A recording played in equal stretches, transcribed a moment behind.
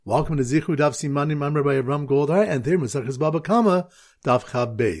Welcome to Zichru Daf Simanim. I'm Rabbi Avram Goldhar, and there Masachas Bava Kamma Daf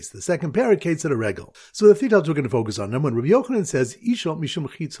Chav Beis. The second parakeets at a regal. So the three topics we're going to focus on. Number one, Rabbi Yochanan says, Isho mishum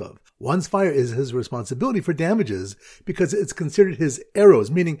chitzov. One's fire is his responsibility for damages because it's considered his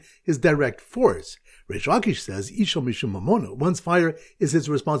arrows, meaning his direct force. Reish Lakish says, Isho mishum mamono. One's fire is his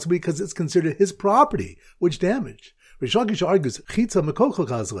responsibility because it's considered his property, which damage. Reish Lakish argues, Chitza mekochel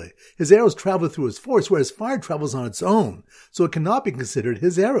kazle. His arrows travel through his force, whereas fire travels on its own, so it cannot be considered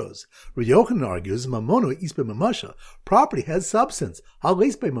his arrows. Rabbi Yochanan argues, Mamono ispe mamasha. Property has substance,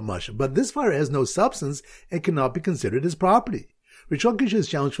 halespe mamasha, but this fire has no substance and cannot be considered his property. Reish Lakish is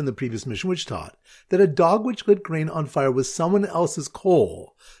challenged from the previous mission, which taught that a dog which lit grain on fire with someone else's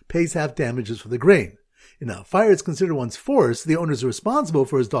coal pays half damages for the grain. In a fire is considered one's force, the owner is responsible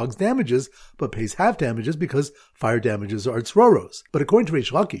for his dog's damages, but pays half damages because fire damages are tzroros. But according to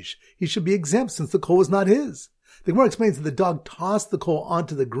Reish Lakish, he should be exempt since the coal was not his. The Gemara explains that the dog tossed the coal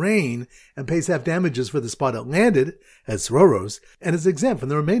onto the grain and pays half damages for the spot it landed, as tzroros, and is exempt from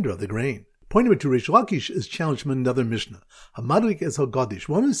the remainder of the grain. Point number two, Reish Lakish is challenged from another Mishnah. Hamadlik es hagadish,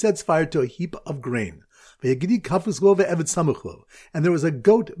 one who sets fire to a heap of grain. And there was a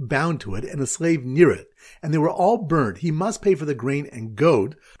goat bound to it and a slave near it, and they were all burned. He must pay for the grain and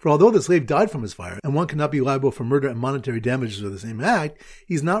goat, for although the slave died from his fire, and one cannot be liable for murder and monetary damages for the same act,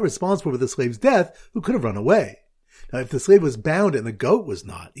 he's not responsible for the slave's death, who could have run away. Now, if the slave was bound and the goat was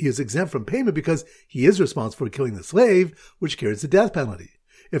not, he is exempt from payment because he is responsible for killing the slave, which carries the death penalty.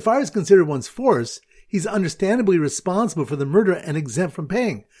 If fire is considered one's force, he's understandably responsible for the murder and exempt from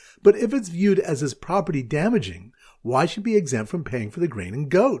paying. But if it's viewed as his property damaging, why should he be exempt from paying for the grain and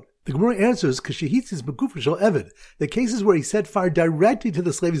goat? The Gemara answers, Kashihitzis Begufashal Evid, the cases where he set fire directly to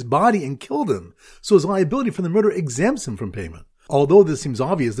the slave's body and killed him, so his liability for the murder exempts him from payment. Although this seems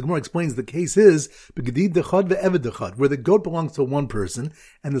obvious, the Gemara explains the case is Begedid Dechad ve'Eved Dechad, where the goat belongs to one person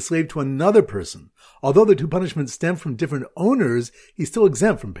and the slave to another person. Although the two punishments stem from different owners, he's still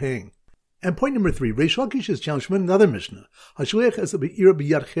exempt from paying. And point number three, Reish Lakish is challenged from another Mishnah. One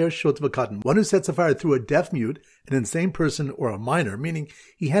who sets a fire through a deaf mute, an insane person, or a minor, meaning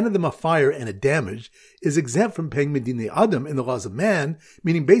he handed them a fire and it damaged, is exempt from paying Medine Adam in the laws of man,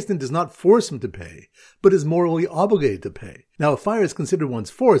 meaning Beis Din does not force him to pay, but is morally obligated to pay. Now, if fire is considered one's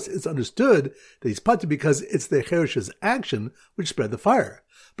force, it's understood that he's patur because it's the cherish's action which spread the fire.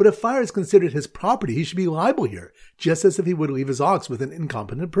 But if fire is considered his property, he should be liable here, just as if he would leave his ox with an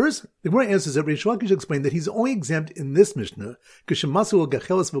incompetent person. The Gemara answers that Reish Lakish explained that he's only exempt in this Mishnah,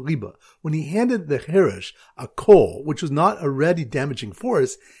 when he handed the cherish a coal, which was not already damaging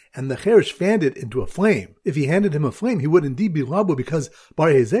force, and the cherish fanned it into a flame. If he handed him a flame, he would indeed be liable because, bar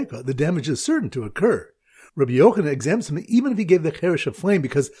hezeka, the damage is certain to occur. Rabbi Yochanan exempts him even if he gave the cherish a flame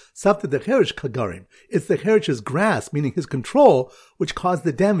because Safta the cherish kagarim. It's the cherish's grasp, meaning his control, which caused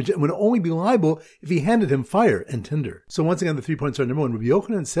the damage and would only be liable if he handed him fire and tinder. So once again, the 3 points are number one. Rabbi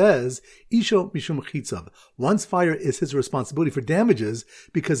Yochanan says, Isho mishum chitzav. One's fire is his responsibility for damages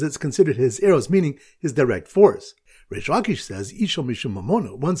because it's considered his arrows, meaning his direct force. Reish Lakish says, Isho mishum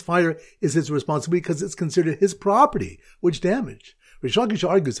mamono. One's fire is his responsibility because it's considered his property, which damage. Reish Lakish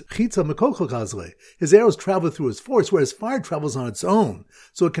argues, Chitza mekochel kazle. His arrows travel through his force, whereas fire travels on its own,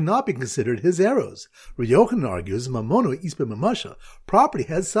 so it cannot be considered his arrows. Rabbi Yochanan argues, Mamono ispe mamasha. Property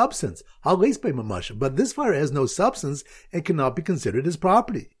has substance, halespe mamasha, but this fire has no substance and cannot be considered his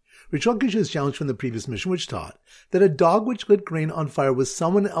property. Reish Lakish is challenged from the previous mission, which taught that a dog which lit grain on fire with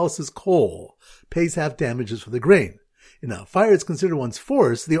someone else's coal pays half damages for the grain. In a fire is considered one's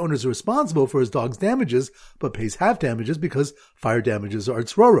force, the owner is responsible for his dog's damages, but pays half damages because fire damages are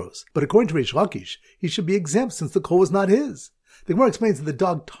tzroros. But according to Reish Lakish, he should be exempt since the coal was not his. The Gemara explains that the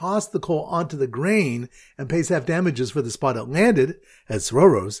dog tossed the coal onto the grain and pays half damages for the spot it landed, as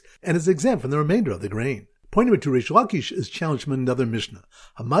tzroros, and is exempt from the remainder of the grain. Point number two, Reish Lakish is challenged from another Mishnah.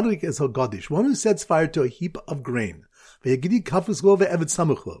 Hamadlik es hagadish, one who sets fire to a heap of grain. And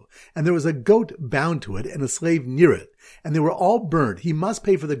there was a goat bound to it and a slave near it, and they were all burned. He must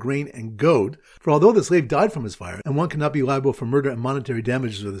pay for the grain and goat, for although the slave died from his fire, and one cannot be liable for murder and monetary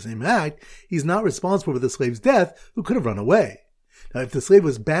damages for the same act, he's not responsible for the slave's death, who could have run away. Now, if the slave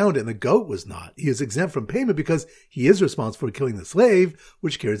was bound and the goat was not, he is exempt from payment because he is responsible for killing the slave,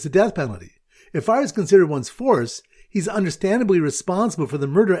 which carries the death penalty. If fire is considered one's force, he's understandably responsible for the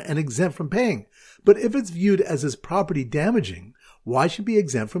murder and exempt from paying. But if it's viewed as his property damaging, why should he be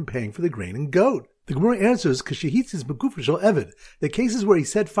exempt from paying for the grain and goat? The Gemara answers, Kashihitzis Begufashal Evid, the cases where he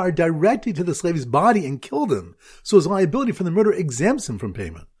set fire directly to the slave's body and killed him, so his liability for the murder exempts him from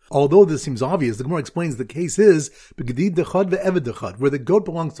payment. Although this seems obvious, the Gemara explains the case is b'gedid dechad ve'eved dechad, where the goat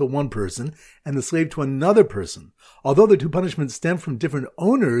belongs to one person and the slave to another person. Although the two punishments stem from different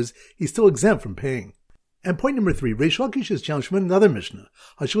owners, he's still exempt from paying. And point number 3, Reish Lakish is challenged from another Mishnah.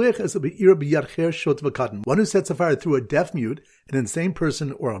 One who sets a fire through a deaf mute, an insane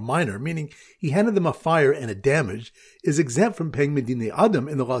person, or a minor, meaning he handed them a fire and it damaged, is exempt from paying Medinei Adam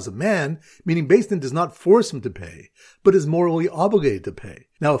in the laws of man, meaning Beis Din does not force him to pay, but is morally obligated to pay.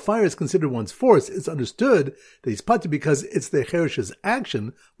 Now, if fire is considered one's force, it's understood that he's patur because it's the Cherish's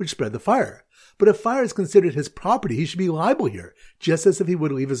action which spread the fire. But if fire is considered his property, he should be liable here, just as if he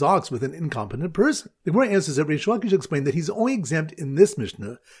would leave his ox with an incompetent person. The Gemara answers that Reish Lakish explained that he's only exempt in this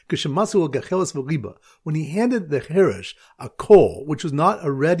Mishnah, when he handed the Cherish a coal, which was not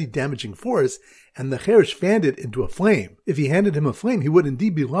a ready damaging force, and the Cherish fanned it into a flame. If he handed him a flame, he would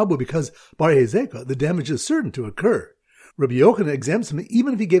indeed be liable because, bar hezeka, the damage is certain to occur. Rabbi Yochanan exempts him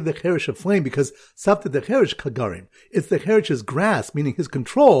even if he gave the Cherish a flame because Safta the Cherish Kagarim. It's the Cherish's grasp, meaning his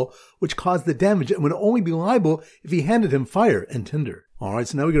control, which caused the damage and would only be liable if he handed him fire and tinder. Alright,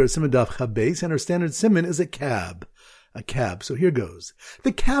 so now we go to Siman Daf Chabes, and our standard Siman is a cab. A cab, so here goes.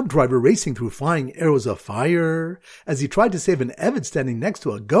 The cab driver racing through flying arrows of fire as he tried to save an Eved standing next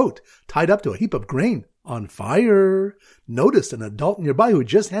to a goat tied up to a heap of grain on fire. Noticed an adult nearby who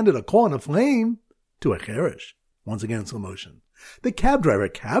just handed a coal and a flame to a Cherish. Once again in slow motion. The cab driver,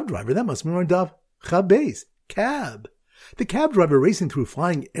 that must be on Daf Chabes, cab. The cab driver racing through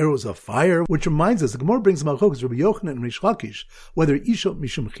flying arrows of fire, which reminds us, the Gemara brings Malchokas Rabbi Yochanan and Reish Lakish, whether Isha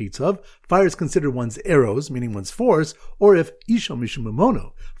Mishum Chitzav, fire is considered one's arrows, meaning one's force, or if Isha Mishum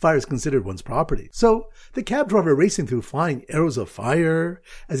Mamono, fire is considered one's property. So, the cab driver racing through flying arrows of fire,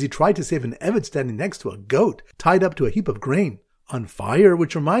 as he tried to save an Eved standing next to a goat, tied up to a heap of grain, on fire,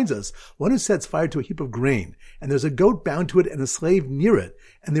 which reminds us, one who sets fire to a heap of grain, and there's a goat bound to it and a slave near it,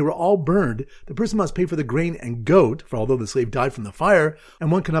 and they were all burned, the person must pay for the grain and goat, for although the slave died from the fire,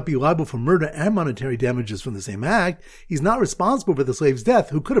 and one cannot be liable for murder and monetary damages from the same act, he's not responsible for the slave's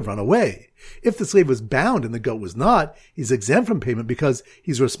death, who could have run away. If the slave was bound and the goat was not, he's exempt from payment because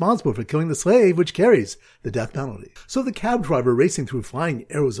he's responsible for killing the slave, which carries the death penalty. So the cab driver racing through flying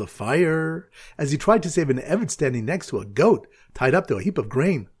arrows of fire, as he tried to save an Eved standing next to a goat, tied up to a heap of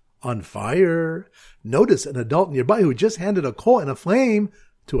grain, on fire. Notice an adult nearby who just handed a coal and a flame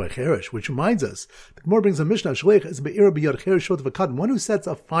to a Cherish, which reminds us, the Gemara brings a Mishnah, one who sets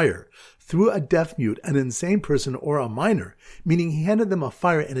a fire through a deaf mute, an insane person, or a minor, meaning he handed them a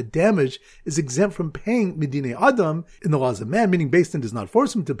fire and a damage, is exempt from paying Medinei Adam in the laws of man, meaning Beis Din does not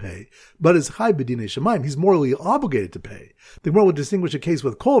force him to pay, but is Chai B'dinei Shemaim, he's morally obligated to pay. The Gemara will distinguish a case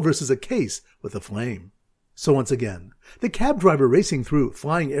with coal versus a case with a flame. So once again, the cab driver racing through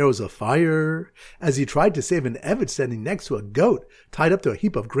flying arrows of fire, as he tried to save an Eved standing next to a goat tied up to a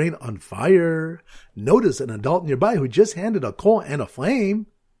heap of grain on fire, noticed an adult nearby who just handed a coal and a flame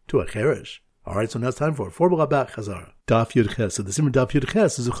to a Cherish. Alright, so now it's time for Bach Chazara. Daf Yud Ches. So the Simon Daf Yud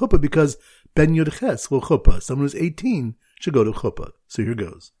Ches is a chuppah because Ben Yud Ches will chuppah. Someone who's 18 should go to chuppah. So here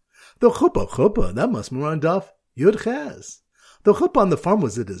goes. The chuppah, that must be on Daf Yud Ches. The chuppah on the farm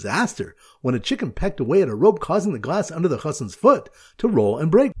was a disaster when a chicken pecked away at a rope, causing the glass under the chassan's foot to roll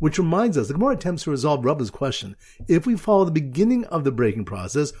and break, which reminds us, the Gemara attempts to resolve Rava's question if we follow the beginning of the breaking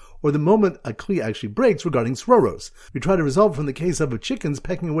process or the moment a kli actually breaks regarding sroros. We try to resolve from the case of chickens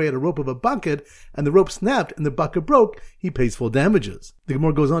pecking away at a rope of a bucket and the rope snapped and the bucket broke, he pays full damages. The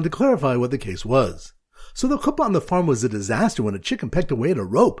Gemara goes on to clarify what the case was. So the chuppah on the farm was a disaster when a chicken pecked away at a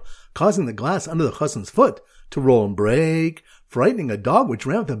rope, causing the glass under the chassan's foot to roll and break, frightening a dog which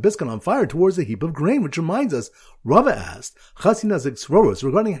ran with a biscuit on fire towards a heap of grain, which reminds us, Rava asked, Chasinazik Sroros,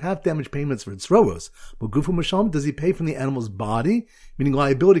 regarding half-damage payments for Sroros, Mugufu Masham, does he pay from the animal's body, meaning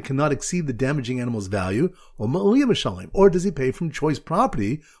liability cannot exceed the damaging animal's value, or Ma'aliyah Mashalim, or does he pay from choice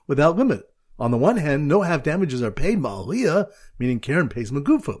property without limit? On the one hand, no half damages are paid Ma'aliyah, meaning Karen pays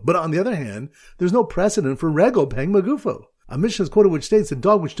Magufa, but on the other hand, there's no precedent for Rego paying Magufa. A Mishnah is quoted which states a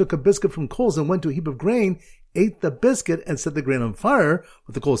dog which took a biscuit from coals and went to a heap of grain, ate the biscuit and set the grain on fire,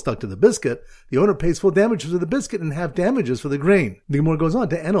 with the coal stuck to the biscuit. The owner pays full damages for the biscuit and half damages for the grain. The Gemara goes on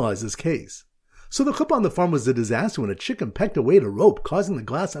to analyze this case. So the chuppah on the farm was a disaster when a chicken pecked away at a rope, causing the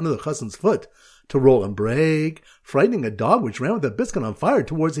glass under the chassan's foot to roll and break, frightening a dog which ran with a biscuit on fire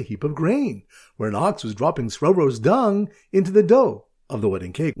towards a heap of grain, where an ox was dropping sroros dung into the dough of the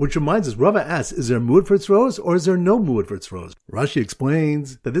wedding cake, which reminds us, Rava asks, is there muad for tzroros or is there no muad for tzroros? Rashi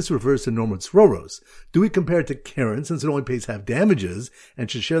explains that this refers to normal tzroros. Do we compare it to Karen, since it only pays half damages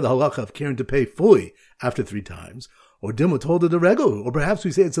and should share the halacha of Karen to pay fully after 3 times? Or dim told of the regal, or perhaps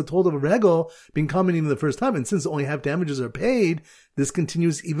we say it's a told of a regal being common even the first time, and since only half damages are paid, this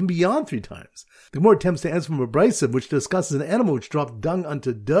continues even beyond 3 times. The Gemara attempts to answer from a brisa which discusses an animal which dropped dung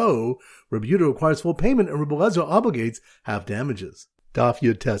onto dough. Rabbi Yehuda requires full payment, and Rabbi Elazar obligates half damages. Daf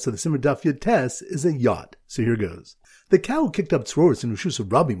Yud Tes. So the Simmer Daf Yud Tes is a yacht. So here goes. The cow kicked up tzroros in Rishus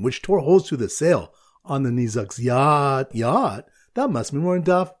Rabbim, which tore holes through the sail on the Nizak's yacht. That must be more in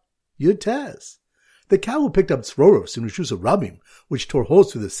Daf Yud Tes. The cow who picked up tzroros in Rishus Rabbim, which tore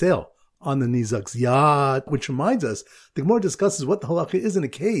holes through the sail on the Nizak's yacht, which reminds us, the Gemara discusses what the halacha is in a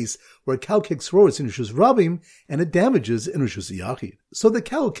case where a cow kicks tzroros in Rishus Rabbim and it damages in Rishus Yachid. So the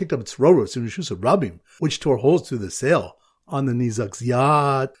cow who kicked up tzroros in Rishus Rabbim, which tore holes through the sail on the Nizak's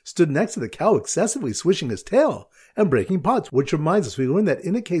yacht, stood next to the cow excessively swishing his tail and breaking pots, which reminds us we learned that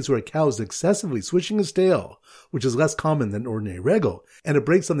in a case where a cow is excessively swishing his tail, which is less common than ordinary regal, and it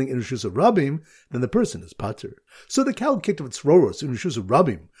breaks something in Rishus Rabbim, then the person is pater. So the cow kicked up its roros in Rishus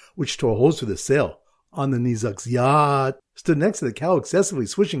Rabbim, which tore holes through the sail on the Nizak's yacht, stood next to the cow excessively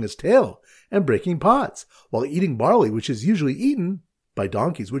swishing his tail and breaking pots, while eating barley, which is usually eaten by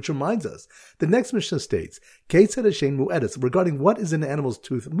donkeys, which reminds us, the next Mishnah states, Ketzad Hashem mu'edus, regarding what is in an animal's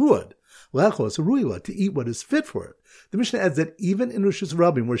tooth muad, lechos ruila, to eat what is fit for it. The Mishnah adds that even in Rishus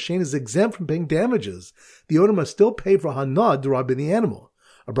Rabbim, where Shane is exempt from paying damages, the owner must still pay for hanad derived by the animal.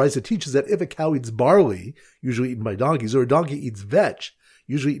 A brisa teaches that if a cow eats barley, usually eaten by donkeys, or a donkey eats vetch,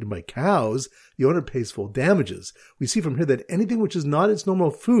 usually eaten by cows, the owner pays full damages. We see from here that anything which is not its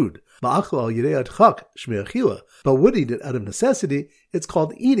normal food, but would eat it out of necessity, it's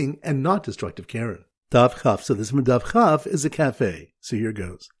called eating and not destructive keren. Daf Chaf. So this Daf Chaf is a cafe. So here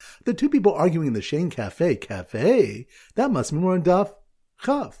goes. The 2 people arguing in the Shane cafe, that must be more in Daf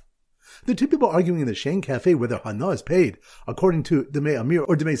Chaf. The 2 people arguing in the Shane cafe whether Hana is paid according to Demei Amir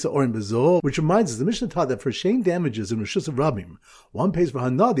or Demei Sa'orim Bezol, which reminds us the Mishnah taught that for Shane damages in Rishus Rabbim, one pays for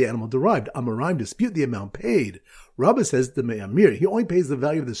Hana, the animal derived. Amoraim dispute the amount paid. Rabbah says Demei Amir, he only pays the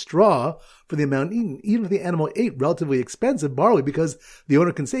value of the straw for the amount eaten, even if the animal ate relatively expensive barley, because the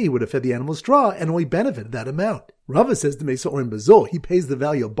owner can say he would have fed the animal straw and only benefited that amount. Rava says Demei Sa'orim Bezol, he pays the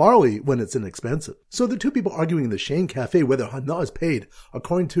value of barley when it's inexpensive. So the 2 people arguing in the Shane cafe whether Hana is paid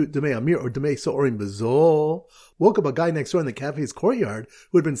according to Demei Amir or Demei Sa'orim Bezol woke up a guy next door in the cafe's courtyard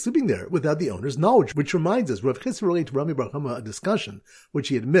who had been sleeping there without the owner's knowledge, which reminds us, Rav Chis related to Rami Bar Kamma a discussion which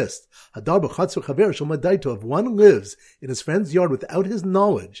he had missed. Hadar b'chatzor chaver shel madaito, if one lives in his friend's yard without his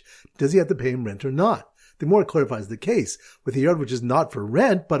knowledge, does he have to pay him rent or not? The Gemara clarifies the case with a yard which is not for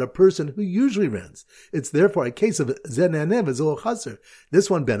rent, but a person who usually rents. It's therefore a case of zenanev azol chaser. This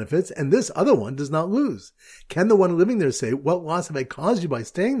one benefits, and this other one does not lose. Can the one living there say, what loss have I caused you by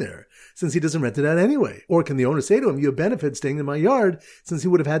staying there, since he doesn't rent it out anyway? Or can the owner say to him, you have benefit staying in my yard, since he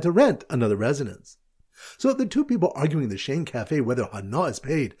would have had to rent another residence? So the 2 people arguing in the Shane cafe whether Hana is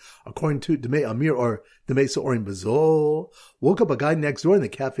paid according to Demei Amir or Demei Sa'orim Bezol woke up a guy next door in the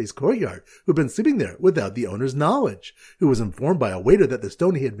cafe's courtyard who had been sleeping there without the owner's knowledge, who was informed by a waiter that the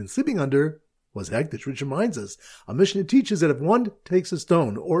stone he had been sleeping under was hektish, which reminds us, a Mishnah teaches that if one takes a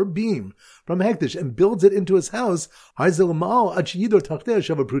stone or a beam from hektish and builds it into his house, he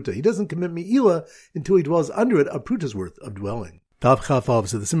doesn't commit me'ila until he dwells under it a pruta's worth of dwelling. Daf Chaf.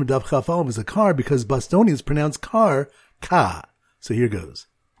 So the Simmer Daf Chaf is a car because Bostonians pronounce car ka. So here goes.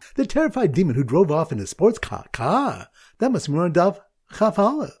 The terrified demon who drove off in his sports car, that must be more on Daf Chaf.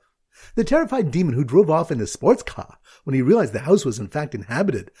 The terrified demon who drove off in his sports car when he realized the house was in fact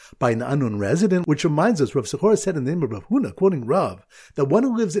inhabited by an unknown resident, which reminds us, Rav Sechora said in the name of Rav Huna, quoting Rav, that one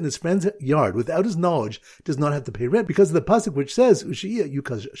who lives in his friend's yard without his knowledge does not have to pay rent because of the pasuk which says, Ushiya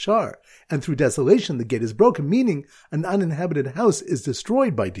yukaz shar, and through desolation the gate is broken, meaning an uninhabited house is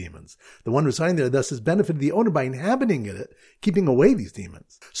destroyed by demons. The one residing there thus has benefited the owner by inhabiting it, keeping away these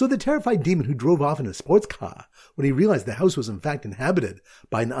demons. So the terrified demon who drove off in a sports car when he realized the house was in fact inhabited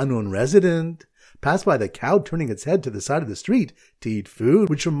by an unknown resident, passed by the cow turning its head to the side of the street to eat food,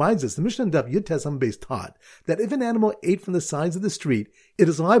 which reminds us the Mishnah in Daf Yud Tes Amud taught that if an animal ate from the sides of the street, it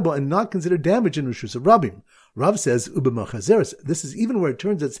is liable and not considered damage in Rishus Rabbim. Rav says, Ubemachazeres, this is even where it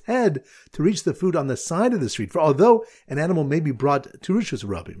turns its head to reach the food on the side of the street. For although an animal may be brought to Rishus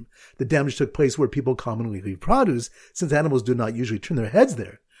Rabbim, the damage took place where people commonly leave produce, since animals do not usually turn their heads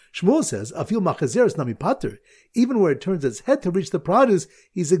there. Shmuel says, Afil machazeres nami pater, even where it turns its head to reach the produce,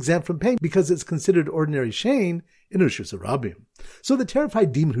 he's exempt from paying because it's considered ordinary shane in Rishus Rabbim. So the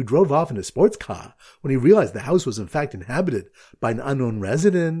terrified demon who drove off in a sports car when he realized the house was in fact inhabited by an unknown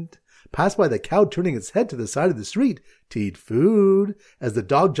resident, passed by the cow turning its head to the side of the street to eat food, as the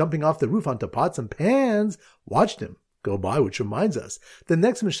dog jumping off the roof onto pots and pans watched him go by, which reminds us, the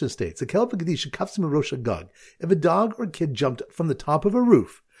next Mishnah states, if a dog or kid jumped from the top of a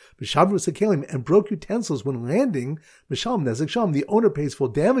roof, and broke utensils when landing, the owner pays full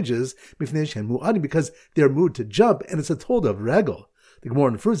damages because they're moved to jump, and it's a told of regel. The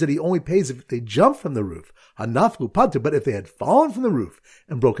Gemara infers that he only pays if they jump from the roof. But if they had fallen from the roof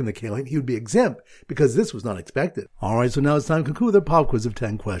and broken the kalim, he would be exempt because this was not expected. Alright, so now it's time to conclude with our pop quiz of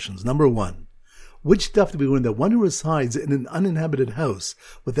 10 questions. Number 1. Which stuff do we learn that one who resides in an uninhabited house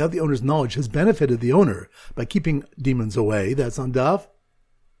without the owner's knowledge has benefited the owner by keeping demons away? That's on Daf.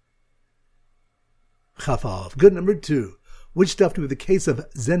 Chafal. Good. Number 2. Which stuff do we have the case of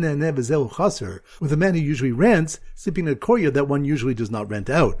zenene v'zeu chaser, with a man who usually rents, sleeping in a courtyard that one usually does not rent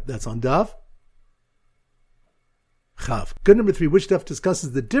out? That's on Daf. Chaf. Good. Number 3. Which stuff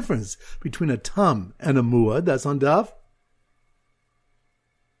discusses the difference between a tam and a muad? That's on Daf.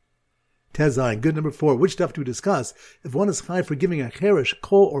 Tezayin. Good. Number 4. Which stuff do we discuss if one is chai for giving a cherish,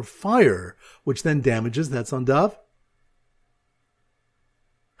 coal, or fire, which then damages? That's on Daf.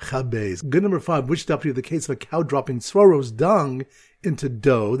 Chabez. Good. Number 5. Which stuff do we have the case of a cow dropping Svaro's dung into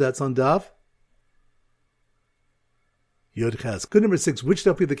dough? That's on Daf. Yodches. Good. Number 6. Which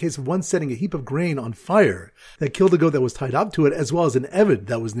stuff do we have the case of one setting a heap of grain on fire that killed a goat that was tied up to it, as well as an eved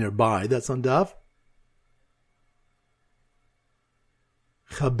that was nearby? That's on Daf.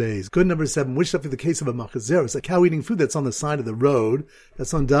 Chabez. Good. Number 7. Which stuff is the case of a machazeros, a cow eating food that's on the side of the road?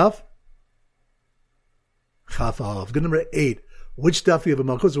 That's on Daf. Chafal. Good. Number 8. Which stuff we have a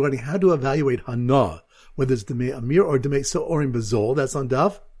malchus regarding how to evaluate hana, whether it's demei amir or demei so'orim bezol? That's on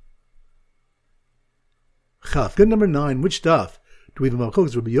Daf. Chaf. Good. Number 9. Which stuff do we have a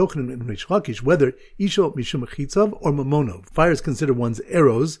malchus Rabbi Yochanan and Reish Lakish, whether isho mishum chitzav or mamono? Fire is considered one's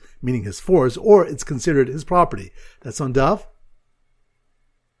arrows, meaning his force, or it's considered his property. That's on Daf.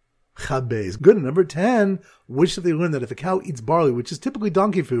 Chabez. Good. Number 10. Which stuff they learn that if a cow eats barley, which is typically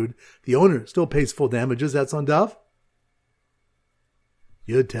donkey food, the owner still pays full damages? That's on Daf.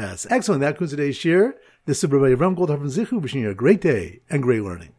 Yud. Excellent. That concludes today's shir. This is Rabbi Avram Goldhar from Zichu, wishing you a great day and great learning.